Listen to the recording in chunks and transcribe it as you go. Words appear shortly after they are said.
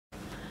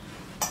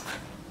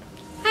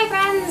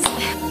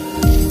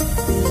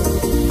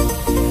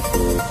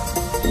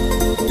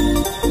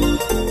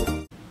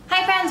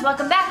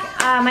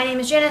My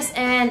name is Janice,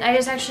 and I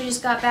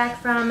just got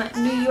back from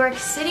New York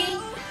City,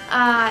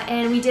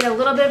 and we did a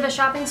little bit of a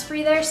shopping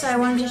spree there, so I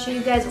wanted to show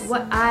you guys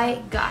what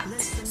I got.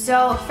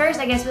 So first,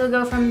 I guess we'll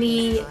go from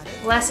the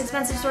less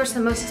expensive store to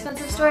the most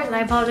expensive store, and I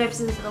apologize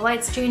if the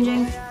light's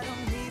changing.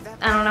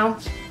 I don't know.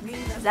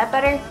 Is that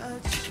better?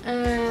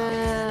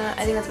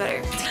 I think that's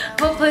better.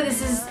 Hopefully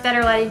this is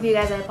better lighting for you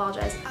guys. I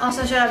apologize.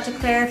 Also, shout out to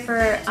Claire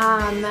for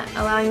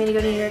allowing me to go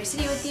to New York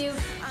City with you.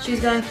 She was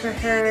going for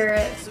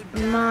her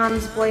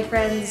mom's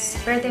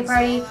boyfriend's birthday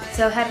party.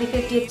 So happy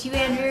 50th to you,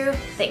 Andrew.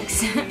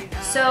 Thanks.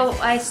 So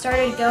I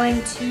started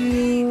going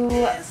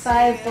to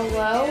Five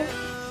Below.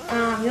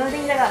 The only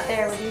things I got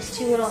there were these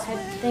two little head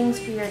things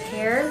for your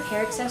hair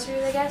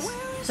accessories, I guess.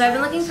 So I've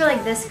been looking for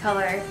like this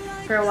color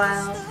for a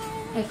while.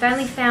 I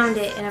finally found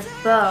it in a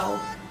bow.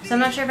 So I'm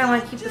not sure if I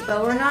want to keep the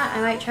bow or not.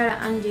 I might try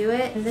to undo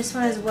it. And this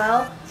one as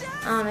well.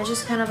 It's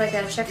just kind of like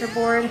a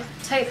checkerboard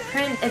type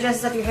print. It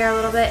dresses up your hair a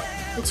little bit.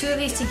 The two of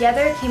these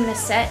together came in a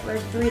set, were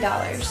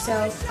 $3. So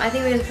I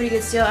think it was a pretty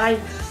good steal. I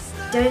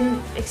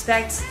didn't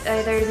expect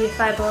there to be a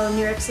Five Below in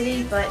New York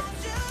City, but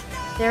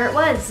there it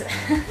was.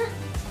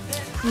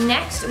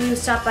 Next, we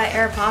stopped by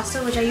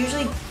Aeropostale, which I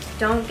usually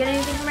don't get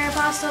anything from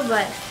Aeropostale,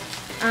 but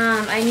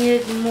I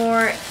needed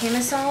more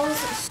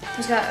camisoles.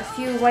 There's got a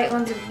few white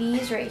ones of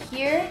these right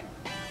here,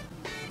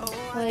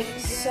 like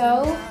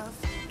so.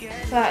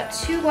 Got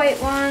two white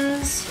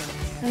ones,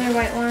 another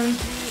white one.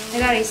 I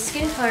got a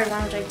skin colored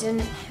one, which I didn't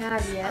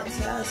have yet,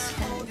 so that was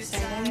kind of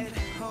exciting.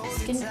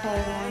 Skin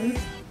colored one.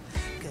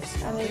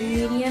 Got a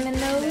medium in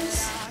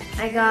those.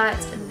 I got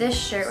this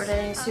shirt, which I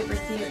think is super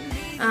cute.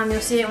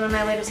 You'll see it in one of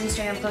my latest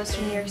Instagram posts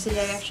from New York City.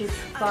 I actually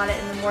bought it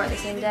and then wore it the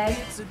same day.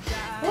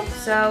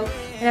 So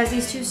it has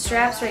these two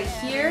straps right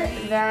here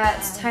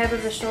that tie up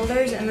at the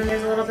shoulders, and then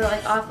there's a little bit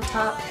like off the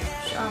top,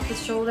 off the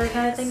shoulder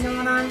kind of thing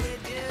going on.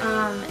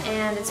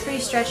 And it's pretty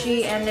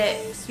stretchy, and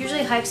it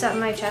usually hikes up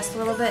my chest a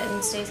little bit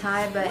and stays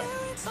high, but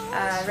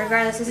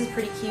regardless, this is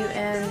pretty cute,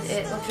 and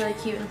it looked really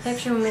cute in the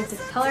picture when we went to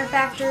the Color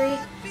Factory.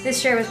 This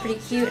shirt was pretty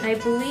cute, and I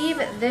believe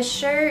this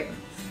shirt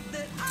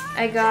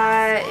I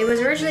got, it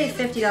was originally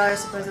 $50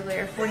 supposedly,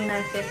 or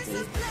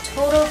 $49.50.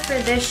 Total for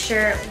this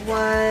shirt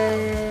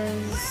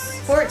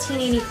was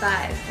 $14.85.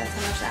 That's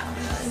how much that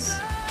one was.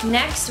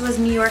 Next was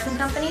New York &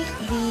 Company.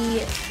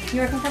 The New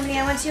York & Company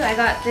I went to, I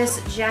got this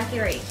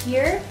jacket right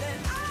here.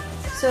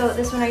 So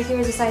this one right here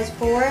is a size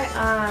 4.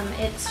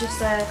 It's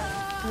just a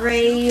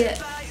gray,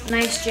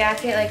 nice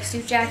jacket, like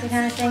suit jacket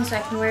kind of thing, so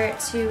I can wear it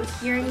to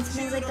hearings and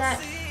things like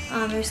that.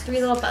 There's 3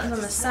 little buttons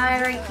on the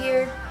side right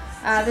here.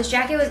 This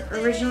jacket was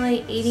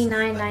originally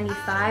 $89.95.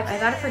 I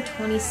got it for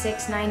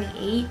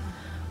 $26.98.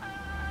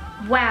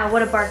 Wow,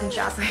 what a bargain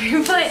shopper.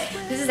 But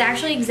this is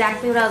actually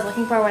exactly what I was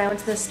looking for when I went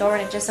to the store,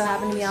 and it just so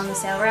happened to be on the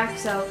sale rack.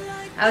 So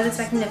I was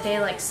expecting to pay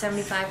like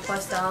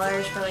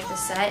 $75+ for like the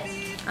set.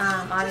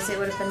 Obviously it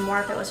would have been more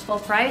if it was full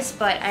price,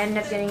 but I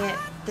ended up getting it,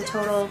 the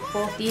total,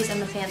 both these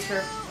and the pants,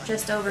 for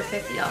just over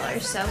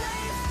 $50. So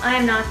I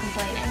am not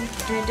complaining.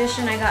 In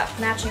addition, I got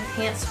matching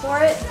pants for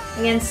it.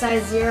 Again,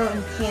 size 0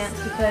 in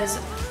pants, because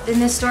in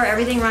this store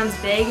everything runs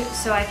big,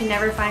 so I can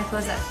never find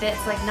clothes that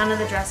fits. Like none of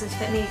the dresses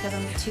fit me because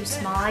I'm too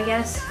small, I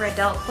guess, for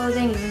adult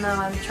clothing, even though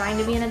I'm trying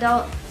to be an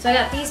adult. So I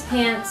got these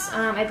pants.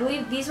 I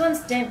believe these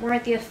ones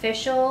weren't the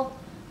official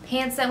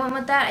pants that went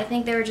with that. I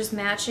think they were just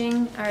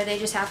matching, or they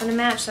just happened to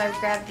match, so I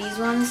grabbed these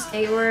ones.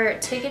 They were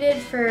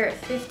ticketed for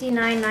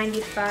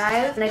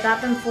 $59.95, and I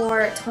got them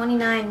for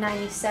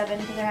 $29.97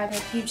 because they're having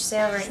a huge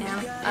sale right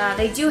now.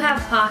 They do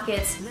have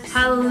pockets.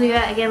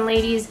 Hallelujah, again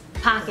ladies,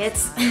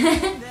 pockets.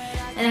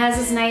 And it has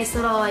this nice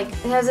little, like,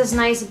 it has this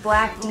nice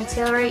black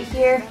detail right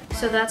here,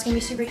 so that's gonna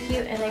be super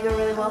cute, and they go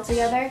really well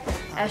together,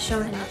 as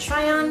shown in the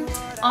try-on.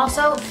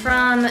 Also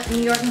from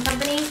New York &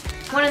 Company,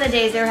 one of the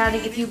days they were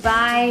having, if you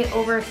buy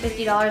over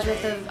 $50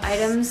 worth of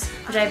items,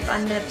 which I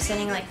ended up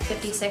spending like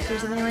 56 or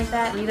something like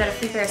that, you got a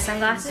free pair of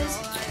sunglasses.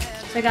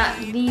 So I got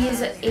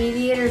these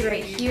aviators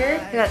right here.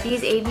 I got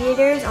these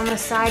aviators. On the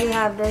side you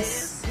have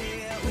this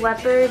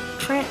leopard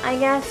print, I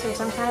guess, or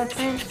some kind of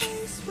print.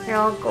 They're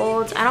all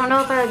gold. I don't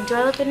know if do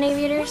I look good in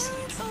aviators?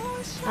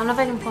 I don't know if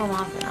I can pull them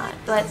off or not,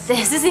 but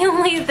this is the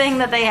only thing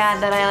that they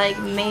had that I like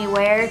may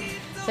wear.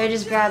 So I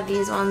just grabbed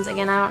these ones.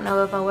 Again, I don't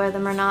know if I'll wear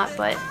them or not,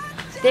 but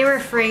they were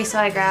free, so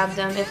I grabbed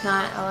them. If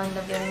not, I'll end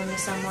up giving them to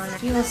someone.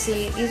 You will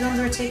see. These ones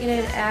were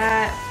ticketed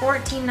at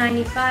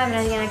 $14.95,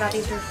 and again, I got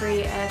these for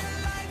free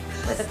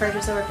with a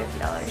purchase over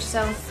 $50.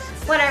 So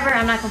whatever,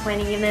 I'm not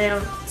complaining, even though they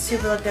don't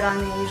super look good on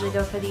me. I usually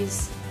go for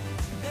these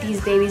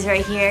babies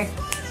right here.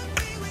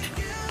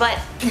 But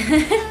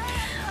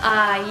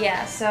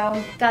yeah,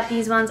 so got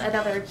these ones. I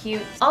thought they were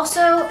cute.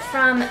 Also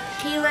from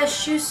Payless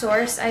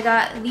Shoesource, I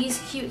got these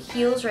cute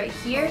heels right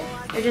here.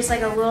 They're just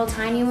like a little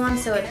tiny one,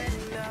 so it's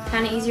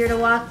kind of easier to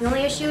walk. The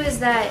only issue is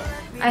that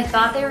I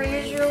thought they were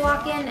easier to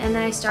walk in, and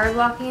then I started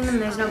walking in them,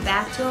 and there's no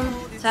back to them,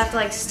 so I have to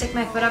like stick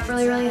my foot up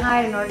really, really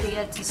high in order to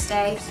get it to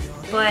stay.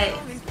 But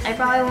I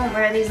probably won't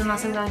wear these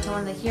unless I'm going to one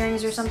of the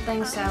hearings or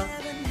something, so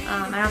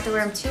I don't have to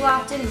wear them too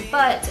often.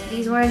 But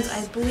these ones,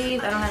 I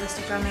believe, I don't have the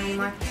sticker on there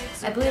anymore,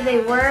 I believe they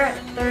were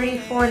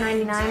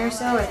 $34.99 or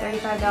so, or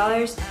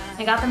 $35.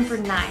 I got them for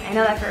 $9. I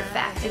know that for a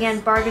fact. Again,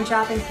 bargain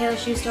shopping.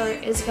 Payless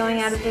Shoesource is going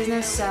out of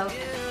business, so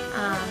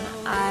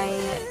I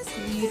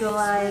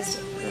utilized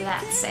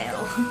that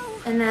sale.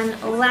 And then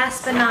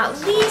last but not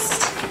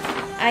least,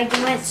 I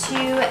went to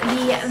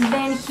the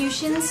Van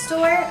Heusen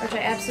store, which I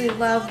absolutely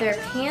love their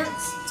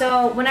pants.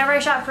 So whenever I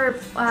shop for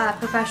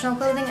professional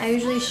clothing, I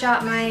usually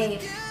shop my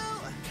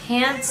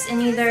pants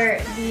in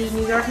either the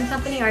New York &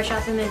 Company or I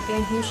shop them in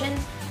Van Heusen.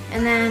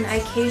 And then I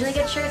occasionally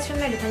get shirts from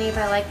there, depending if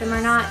I like them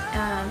or not,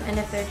 and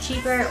if they're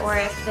cheaper or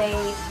if they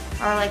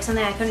are like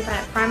something I couldn't find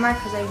at Primark,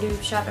 because I do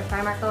shop at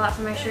Primark a lot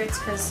for my shirts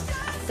because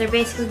they're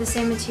basically the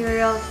same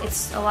material.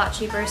 It's a lot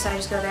cheaper, so I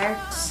just go there.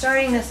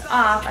 Starting this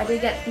off, I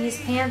did get these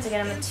pants.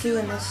 Again, I'm a 2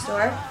 in this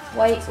store.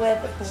 White with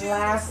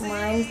black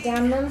lines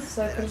down them,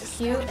 so they're pretty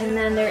cute. And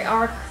then there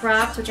are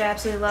cropped, which I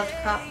absolutely love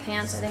cropped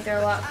pants. I think they're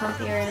a lot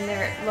comfier and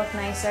they look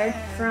nicer.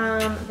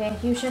 From Van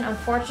Heusen,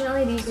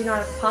 unfortunately, these do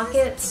not have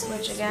pockets,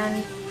 which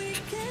again,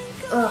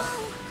 ugh,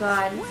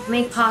 God,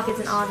 make pockets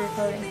in all of your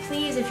clothing,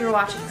 please, if you're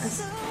watching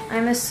this.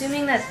 I'm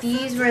assuming that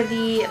these were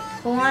the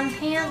pull-on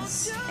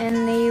pants,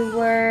 and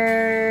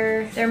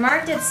they're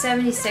marked at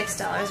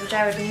 $76, which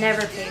I would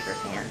never pay for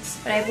pants.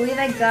 But I believe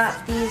I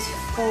got these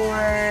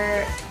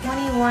for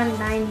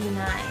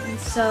 $21.99.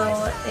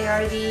 So they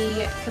are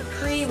the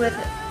capri with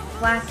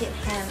placket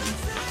hem.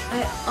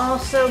 I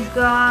also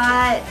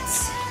got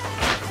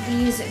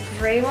these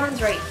gray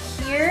ones right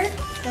here,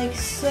 like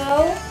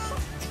so.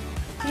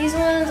 These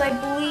ones, I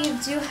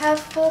believe, do have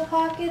full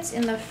pockets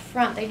in the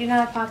front. They do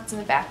not have pockets in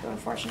the back, though,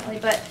 unfortunately,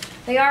 but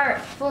they are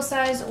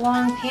full-size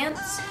long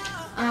pants.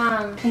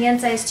 Again,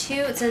 size 2.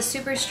 It says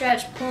super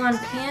stretch pull-on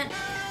pant,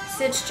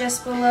 stitched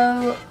just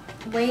below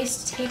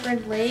waist,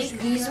 tapered leg.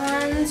 These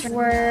ones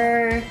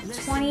were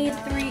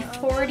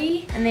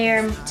 $23.40, and they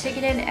are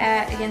ticketed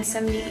at, again,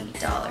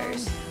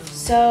 $78.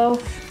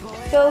 So,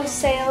 go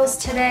sales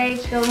today,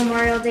 go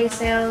Memorial Day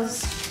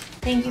sales.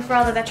 Thank you for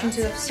all the veterans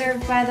who have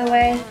served, by the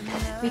way.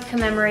 We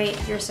commemorate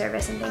your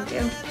service and thank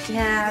you. We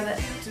have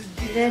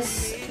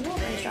this, oh,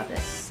 I just dropped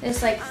this.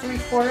 This like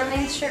 3/4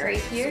 length shirt right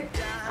here.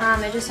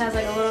 It just has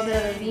like a little bit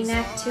of a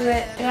V-neck to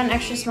it. I got an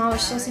extra small,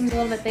 which still seems a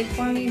little bit big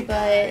for me,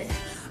 but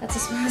that's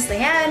as small as they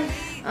had.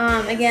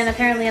 Again,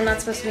 apparently I'm not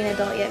supposed to be an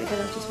adult yet because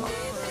I'm too small.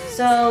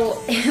 So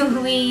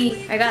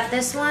I got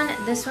this one.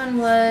 This one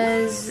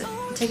was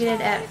ticketed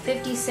at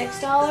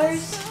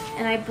 $56.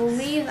 And I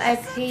believe I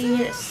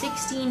paid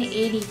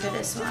 $16.80 for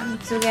this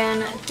one. So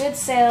again, good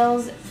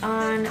sales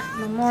on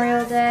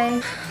Memorial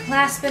Day.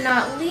 Last but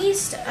not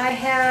least, I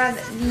have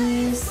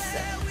these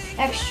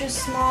extra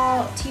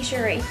small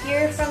t-shirt right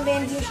here from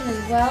Van Heusen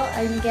as well.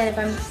 And again, if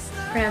I'm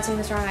pronouncing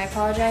this wrong, I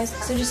apologize.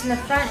 So just in the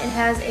front, it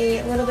has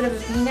a little bit of a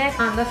V-neck.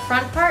 The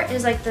front part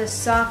is like the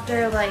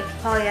softer, like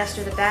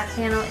polyester. The back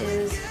panel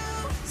is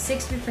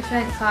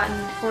 60% cotton,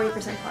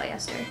 40%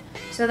 polyester.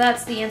 So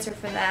that's the answer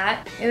for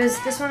that.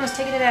 This one was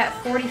ticketed at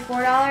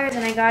 $44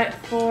 and I got it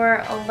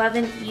for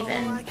 $11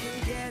 even.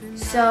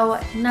 So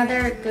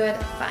another good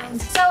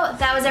find. So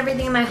that was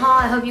everything in my haul.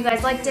 I hope you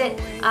guys liked it.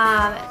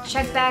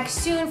 Check back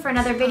soon for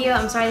another video.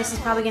 I'm sorry this is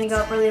probably gonna go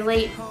up really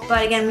late,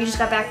 but again, we just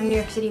got back from New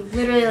York City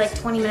literally like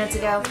 20 minutes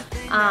ago.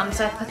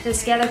 So I put this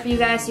together for you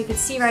guys so you could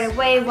see right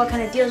away what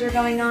kind of deals are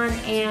going on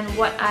and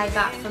what I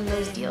got from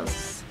those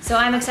deals. So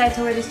I'm excited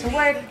to wear these to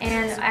work,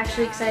 and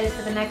actually excited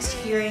for the next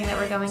hearing that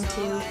we're going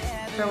to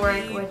for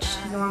work, which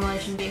normally I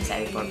shouldn't be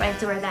excited for, but I have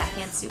to wear that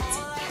pantsuit.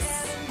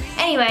 Yes!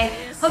 Anyway,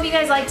 hope you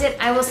guys liked it.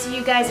 I will see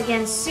you guys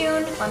again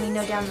soon. Let me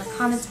know down in the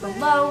comments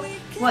below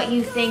what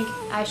you think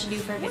I should do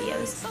for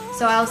videos.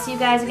 So I'll see you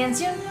guys again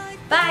soon.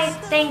 Bye!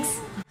 Thanks!